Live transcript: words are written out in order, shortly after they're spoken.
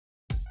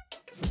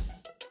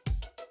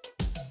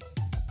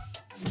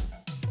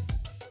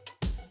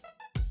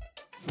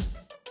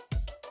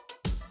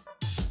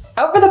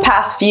Over the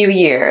past few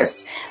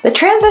years, the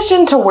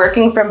transition to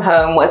working from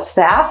home was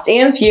fast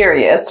and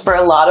furious for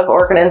a lot of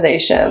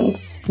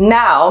organizations.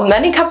 Now,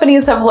 many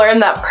companies have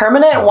learned that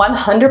permanent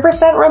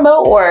 100%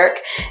 remote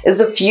work is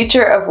the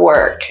future of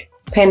work,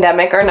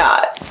 pandemic or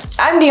not.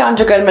 I'm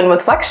Deandra Goodman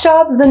with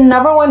FlexJobs, the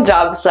 #1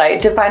 job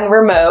site to find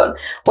remote,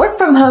 work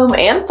from home,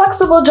 and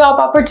flexible job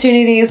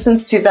opportunities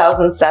since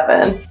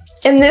 2007.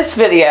 In this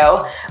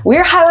video,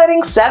 we're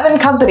highlighting 7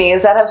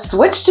 companies that have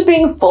switched to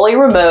being fully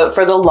remote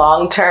for the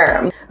long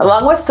term,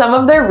 along with some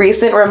of their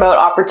recent remote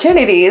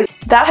opportunities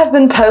that have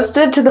been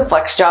posted to the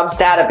FlexJobs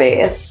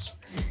database.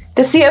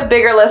 To see a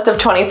bigger list of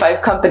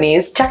 25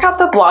 companies, check out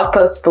the blog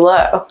post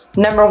below.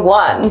 Number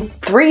 1,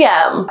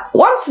 3M.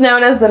 Once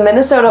known as the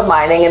Minnesota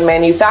Mining and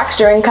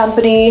Manufacturing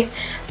Company,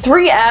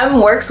 3M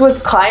works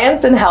with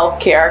clients in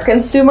healthcare,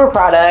 consumer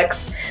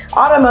products,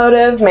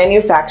 automotive,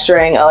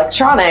 manufacturing,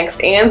 electronics,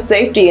 and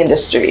safety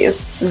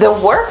industries. The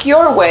Work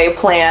Your Way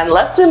plan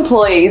lets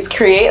employees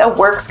create a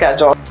work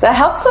schedule that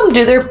helps them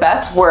do their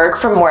best work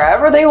from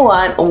wherever they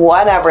want,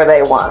 whenever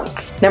they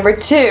want. Number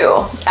 2,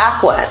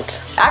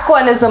 Aquent.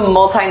 Aquent is a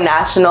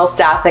multinational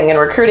staffing and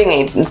recruiting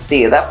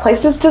agency that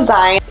places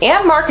design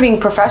and marketing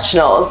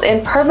professionals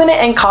in permanent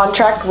and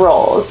contract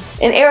roles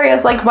in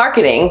areas like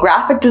marketing,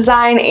 graphic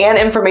design, and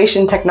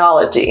information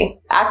technology.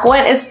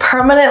 Aquent is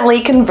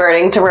permanently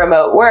converting to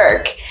remote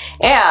work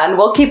and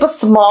will keep a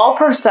small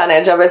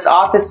percentage of its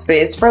office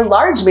space for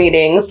large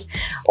meetings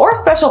or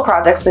special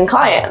projects and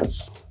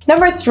clients.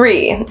 Number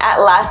 3,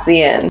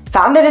 Atlassian.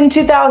 Founded in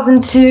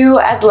 2002,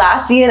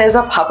 Atlassian is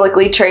a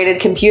publicly traded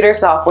computer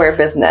software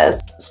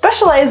business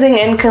specializing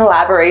in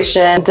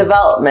collaboration,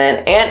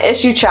 development, and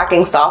issue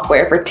tracking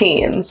software for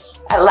teams.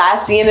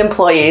 Atlassian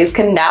employees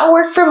can now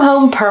work from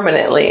home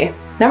permanently.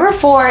 Number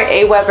 4,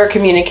 AWeber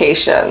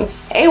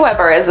Communications.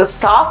 AWeber is a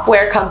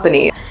software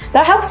company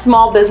that helps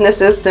small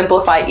businesses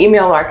simplify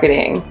email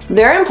marketing.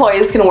 Their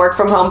employees can work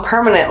from home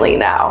permanently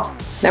now.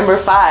 Number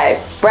 5,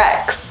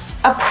 Brex,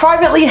 a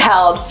privately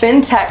held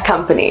fintech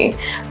company.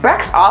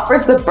 Brex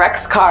offers the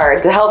Brex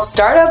card to help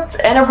startups,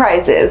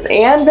 enterprises,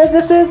 and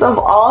businesses of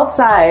all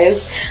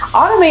sizes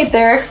automate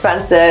their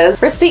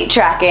expenses, receipt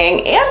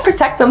tracking, and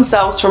protect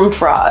themselves from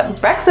fraud.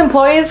 Brex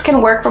employees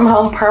can work from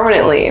home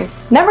permanently.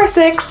 Number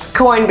 6,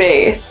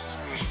 Coinbase.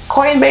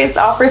 Coinbase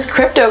offers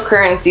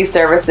cryptocurrency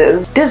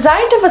services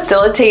designed to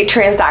facilitate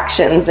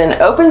transactions in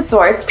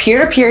open-source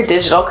peer-to-peer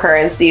digital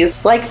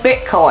currencies like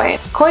Bitcoin.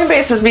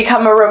 Coinbase has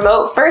become a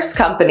remote-first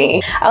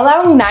company,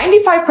 allowing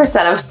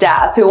 95% of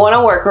staff who want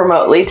to work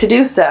remotely to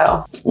do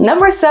so.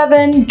 Number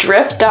 7,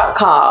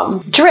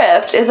 Drift.com.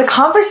 Drift is a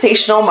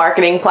conversational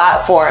marketing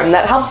platform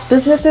that helps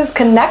businesses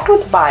connect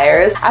with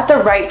buyers at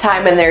the right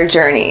time in their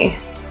journey.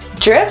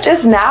 Drift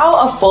is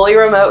now a fully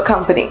remote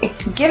company.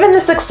 Given the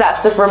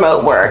success of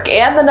remote work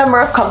and the number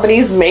of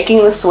companies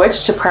making the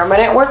switch to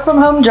permanent work from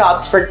home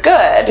jobs for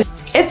good,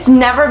 it's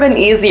never been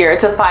easier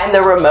to find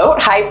the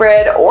remote,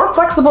 hybrid, or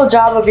flexible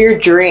job of your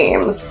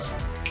dreams.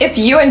 If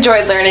you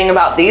enjoyed learning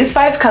about these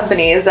 5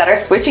 companies that are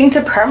switching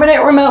to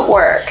permanent remote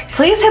work,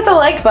 please hit the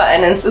like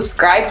button and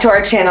subscribe to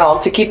our channel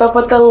to keep up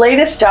with the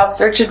latest job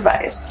search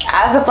advice.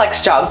 As a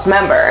FlexJobs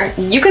member,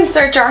 you can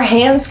search our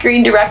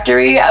hand-screened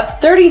directory of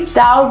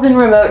 30,000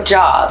 remote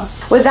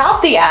jobs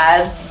without the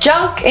ads,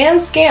 junk, and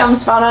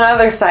scams found on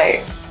other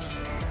sites.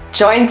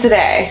 Join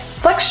today.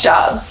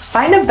 FlexJobs,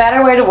 find a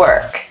better way to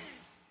work.